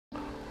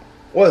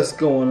What's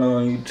going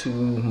on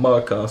YouTube?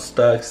 Mark on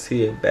Stocks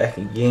here, back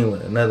again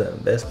with another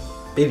investment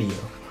video.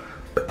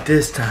 But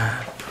this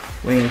time,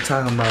 we ain't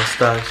talking about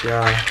stocks,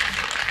 y'all.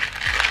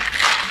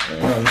 You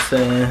know what I'm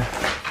saying?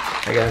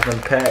 I got some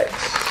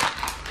packs,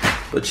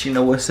 but you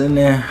know what's in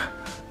there?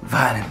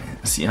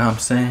 Vitamins, you know what I'm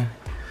saying?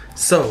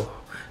 So,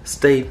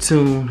 stay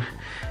tuned,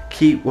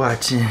 keep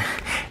watching,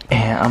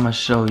 and I'm gonna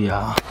show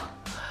y'all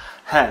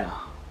how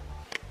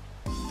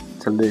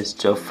to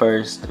list your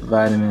first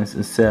vitamins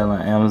and sell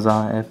on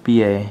Amazon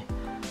FBA.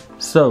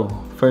 So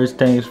first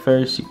things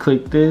first, you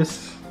click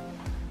this,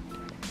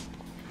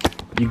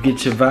 you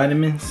get your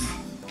vitamins,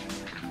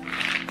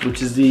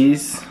 which is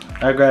these.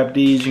 I grabbed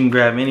these. You can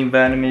grab any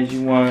vitamins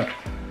you want.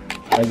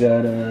 I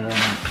got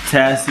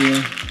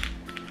potassium,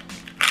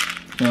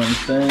 you know what I'm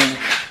saying,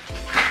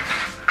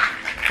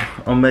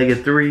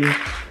 omega-3,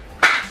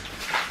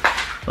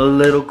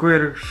 little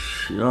critters,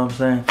 you know what I'm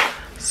saying.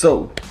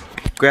 So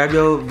grab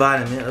your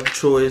vitamin of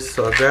choice.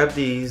 So I grabbed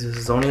these. This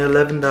is only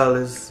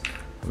 $11.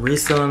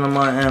 Reselling them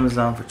on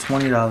Amazon for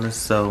 $20.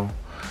 So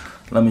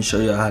let me show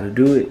y'all how to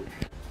do it.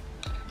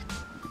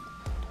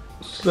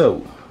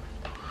 So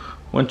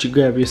once you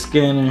grab your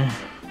scanner,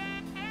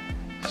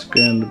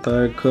 scan the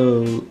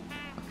barcode.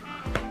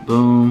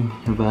 Boom,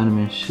 your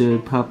vitamin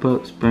should pop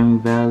up. Spring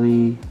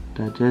Valley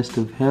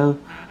Digestive Health.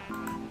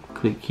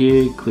 Click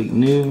here, click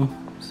new,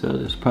 sell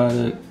this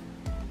product.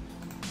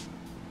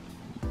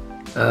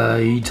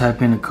 You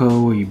type in the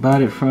code where you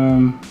bought it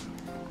from,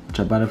 which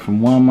I bought it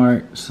from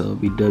Walmart, so it'll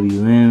be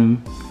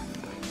WM.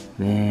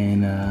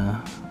 Then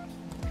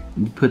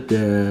you put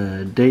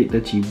the date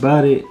that you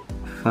bought it.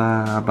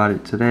 I bought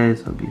it today,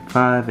 so it'll be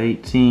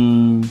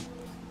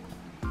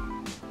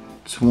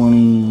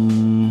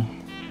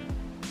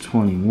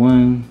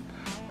 5/18/2021.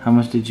 How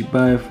much did you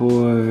buy it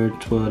for?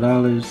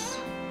 $12.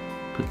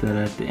 Put that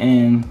at the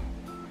end.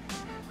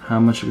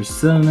 How much we're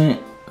selling it?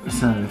 We're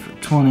selling it for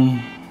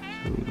 $20.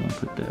 So we're gonna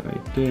put that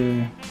right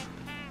there.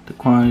 The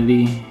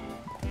quantity,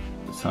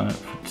 it's on it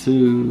for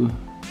 2.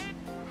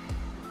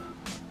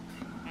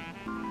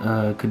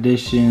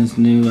 Conditions,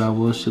 new, I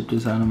will ship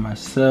this out of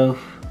myself.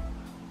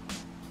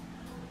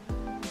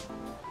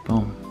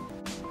 Boom.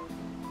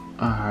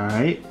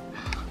 Alright.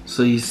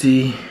 So you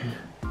see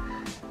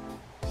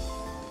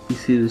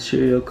the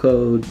serial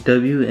code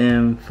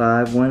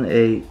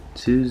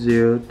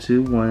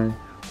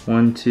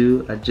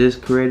WM518202112. I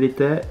just created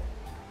that.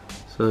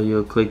 So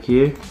you'll click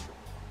here.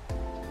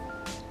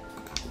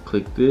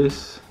 Click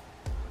this,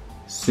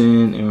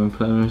 send and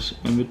replenish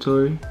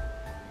inventory.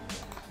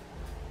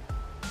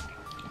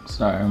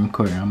 Sorry, I'm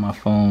recording on my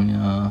phone,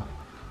 y'all,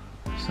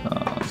 so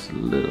it's a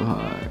little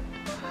hard.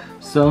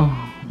 So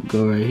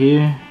go right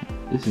here.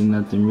 This is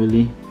nothing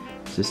really,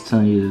 just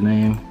telling you the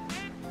name.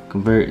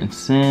 Convert and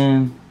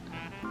send.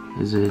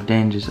 Is it a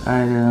dangerous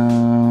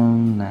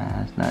item?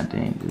 Nah, it's not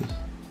dangerous.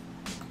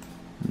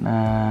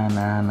 Nah.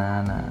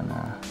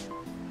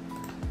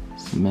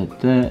 Submit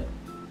that.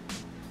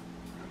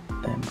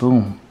 And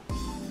boom,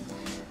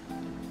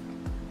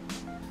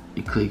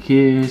 you click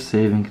here,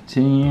 save and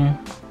continue.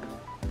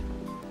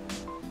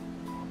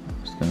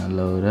 It's gonna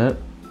load up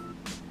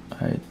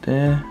right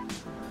there.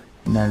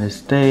 United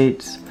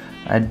States.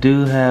 I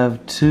do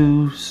have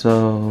 2,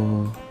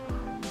 so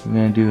we're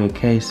gonna do a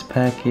case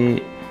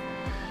packet.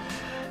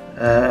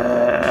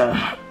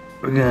 We're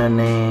gonna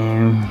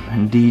name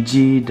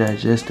DG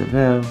Digestive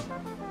Health.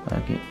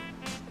 Okay.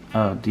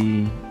 Oh,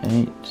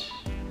 DH.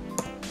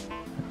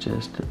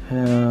 Digestive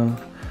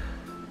Health.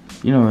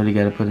 You don't really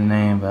gotta put a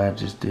name, but I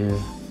just did.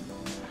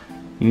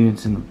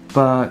 Units in the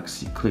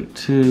box. You click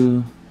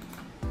 2.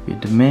 Your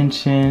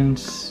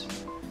dimensions.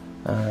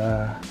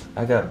 I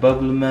got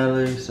bubbly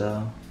melly,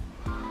 so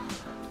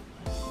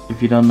if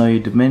you don't know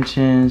your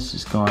dimensions,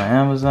 just go on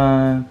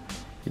Amazon.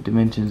 Your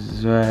dimensions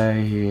is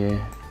right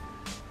here.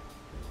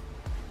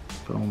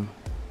 Boom.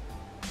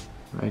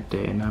 Right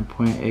there.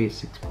 9.8,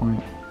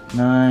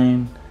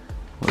 6.9,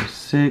 or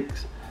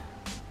 6.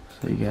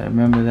 So you gotta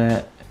remember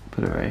that.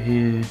 Put it right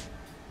here.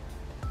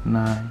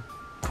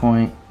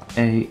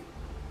 9.8.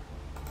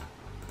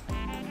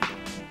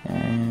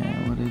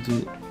 And what is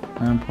it?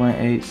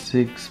 9.8,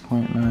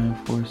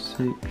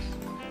 6.946.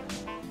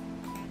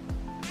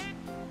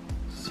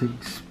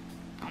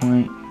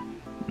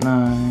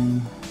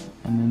 6.9.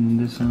 And then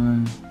this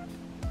one.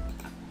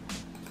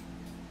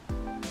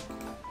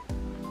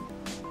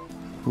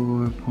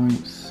 4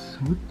 points.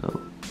 What the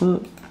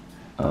fuck?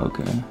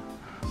 Okay.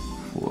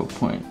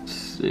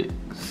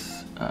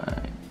 4.6.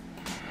 Alright.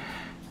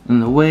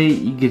 And the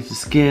weight, you get the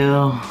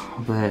scale,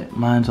 but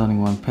mine's only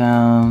 1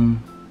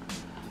 pound.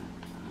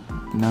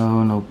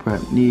 No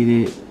prep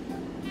needed.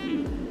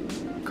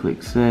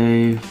 Click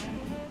save.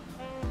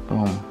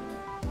 Boom.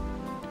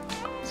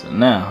 So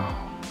now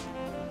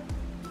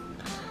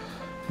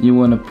you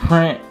want to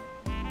print.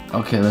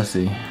 Okay, let's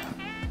see.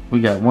 We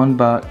got 1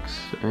 box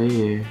right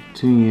here,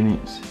 2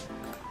 units.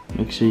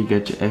 Make sure you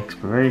get your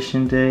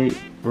expiration date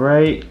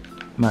right.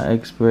 My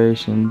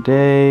expiration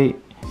date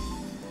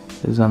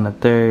is on the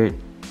 3rd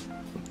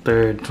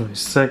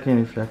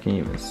 22nd, if I can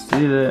even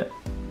see that.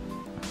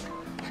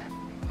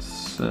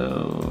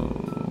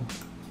 So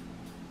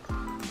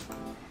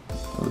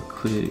we'll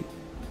click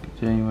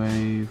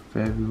January,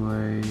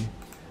 February.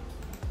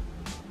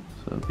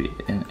 So it'll be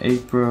in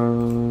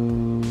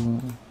April.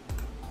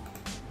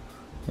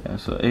 Yeah,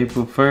 so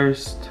April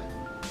 1st,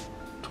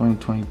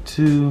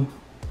 2022.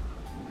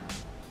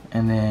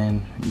 And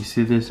then you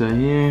see this right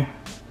here.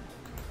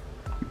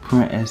 You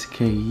print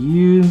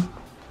SKU.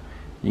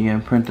 You're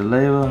gonna print the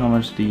label. How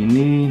much do you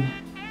need?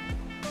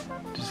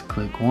 Just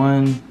click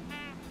one,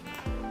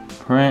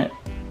 print.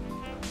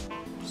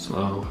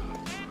 So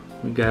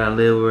we got a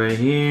label right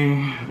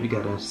here. We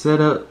got our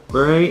setup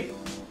right.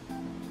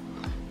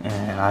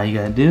 And all you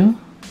gotta do,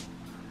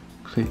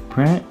 click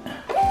print.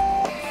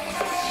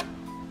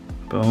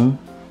 Boom.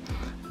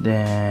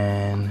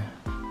 Then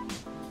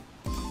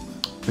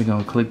we're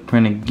gonna click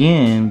print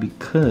again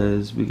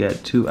because we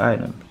got 2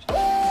 items.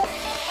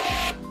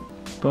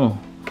 Boom.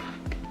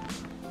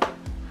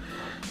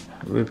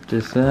 Rip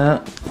this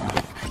out.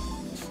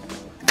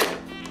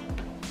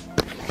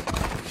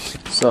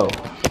 So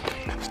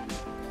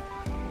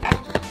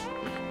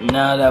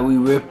now that we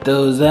ripped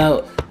those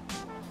out,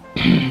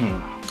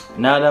 you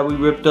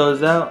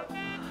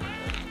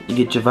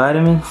get your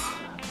vitamins,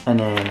 and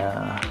then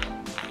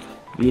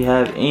if you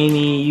have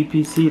any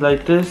UPC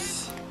like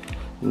this,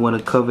 you want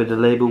to cover the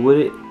label with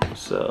it.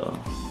 So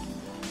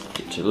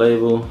get your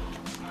label,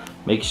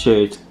 make sure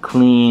it's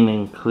clean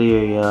and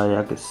clear, y'all.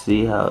 Y'all can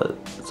see how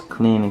it's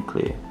clean and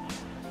clear.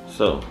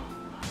 So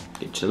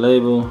get your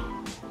label,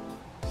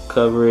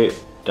 cover it,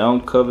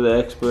 don't cover the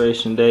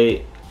expiration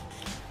date.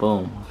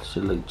 Boom,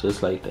 should look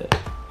just like that.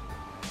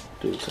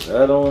 Do it to the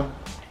other one.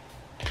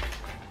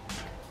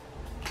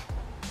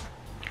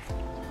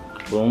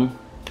 Boom.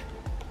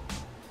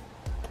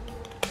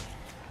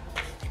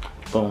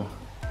 Boom.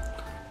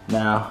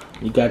 Now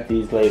you got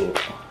these labels.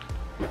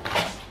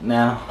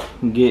 Now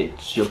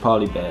get your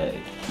poly bag,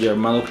 your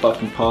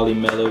motherfucking poly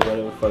mailer,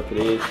 whatever the fuck it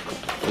is.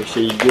 Make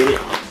sure you get it.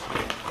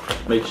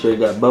 Make sure you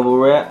got bubble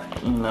wrap,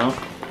 you know.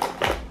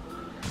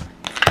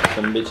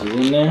 Some bitches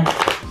in there.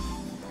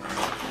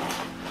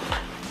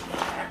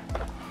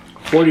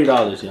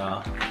 $40,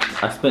 y'all.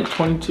 I spent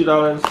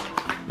 $22,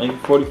 making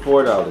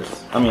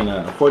 $44. I mean,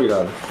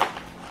 $40.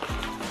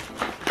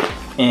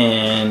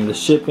 And the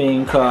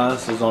shipping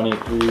cost is only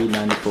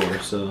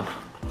 $3.94, so you know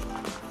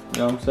what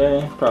I'm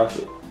saying?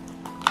 Profit.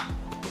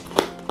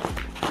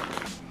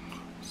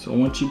 So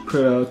once you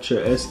print out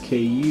your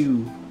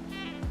SKU,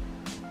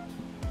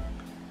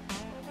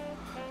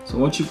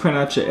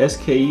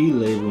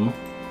 label,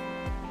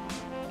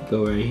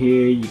 go right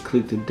here, you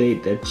click the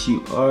date that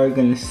you are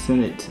gonna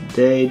send it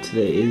today.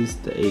 Today is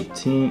the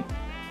 18th.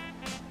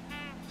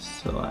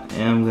 So I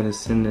am gonna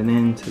send it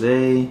in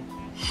today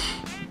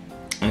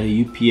at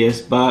a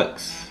UPS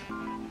box.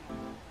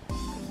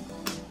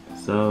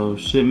 So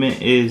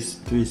shipment is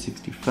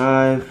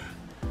 $365.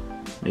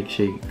 Make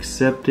sure you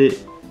accept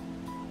it.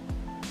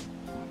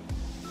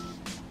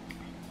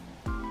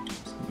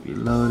 It's gonna be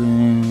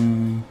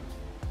loading.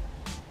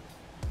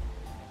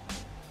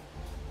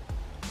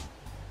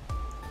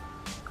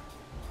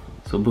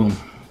 So boom.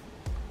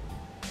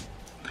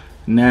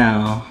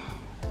 Now,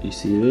 you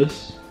see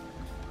this?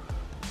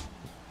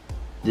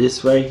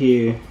 This right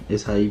here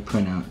is how you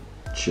print out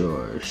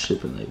your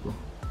shipping label.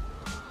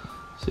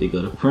 So you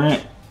go to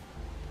print.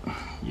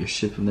 Your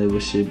shipping label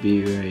should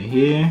be right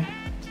here.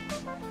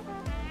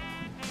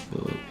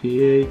 Go up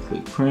here,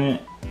 click print.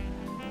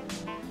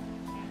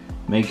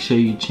 Make sure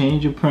you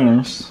change your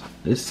printers.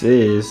 This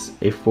is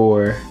a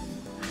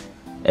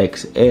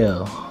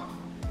 4XL.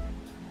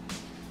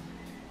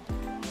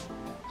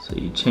 So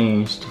you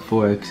change to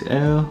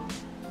 4XL.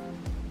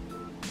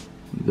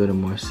 You go to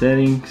more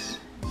settings.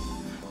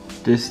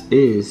 This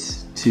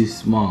is too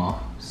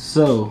small,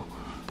 so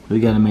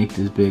we gotta make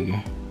this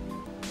bigger.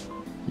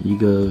 You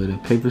go to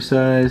paper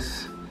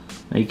size.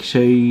 Make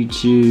sure you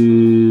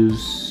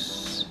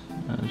choose,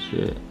 oh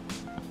shit,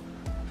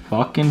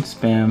 fucking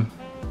spam.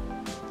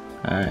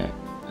 Alright,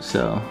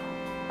 so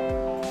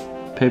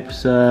paper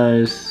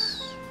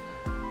size,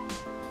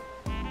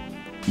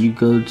 you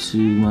go to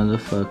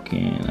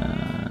motherfucking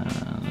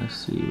let's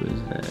see,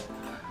 where's that,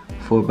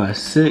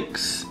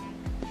 4x6.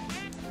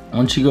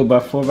 Once you go by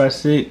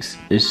 4x6,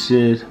 it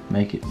should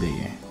make it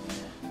bigger.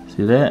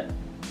 See that?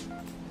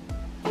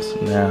 So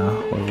now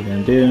what we're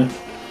gonna do,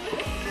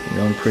 we're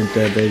gonna print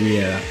that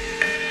baby out.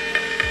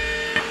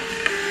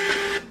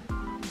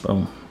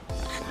 Boom.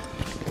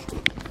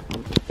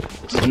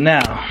 So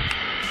now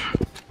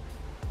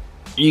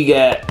you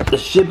got the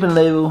shipping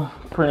label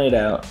printed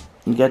out.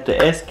 You got the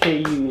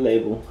SKU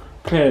label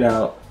printed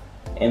out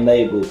and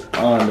labeled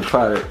on the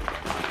product.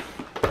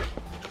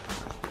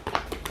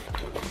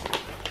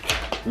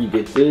 You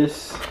get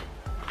this,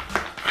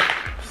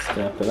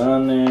 stamp it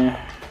on there,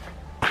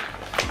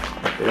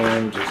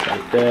 boom, just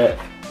like that.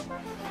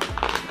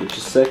 Get your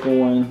second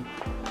one,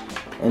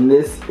 and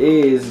this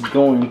is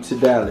going to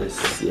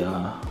Dallas,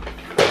 y'all.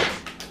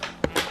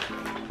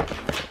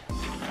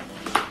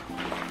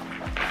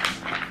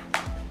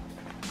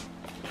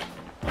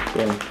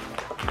 Okay,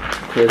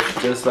 press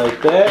just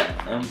like that,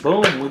 and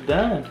boom, we're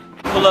done.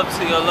 pull up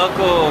to your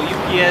local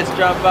UPS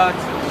drop box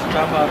and just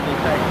drop off your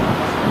package.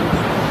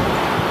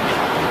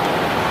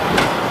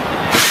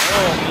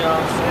 Oh, you know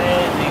what I'm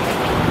saying?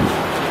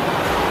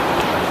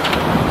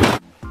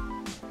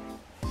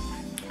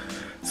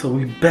 So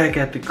we back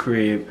at the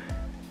crib.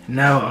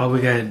 Now all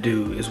we gotta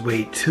do is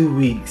wait 2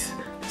 weeks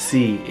to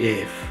see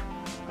if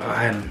our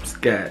items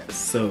got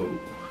sold.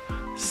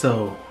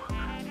 So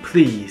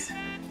please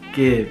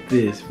give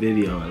this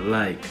video a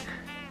like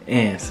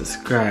and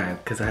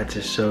subscribe, cause I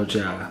just showed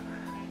y'all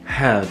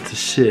how to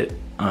ship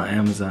on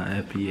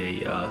Amazon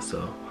FBA, y'all.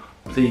 So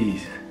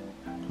please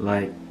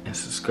like and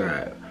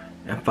subscribe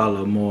and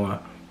follow more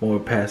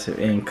passive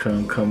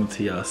income coming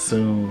to y'all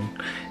soon.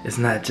 It's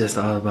not just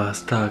all about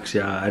stocks,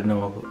 y'all. I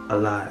know a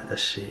lot of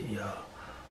shit, y'all.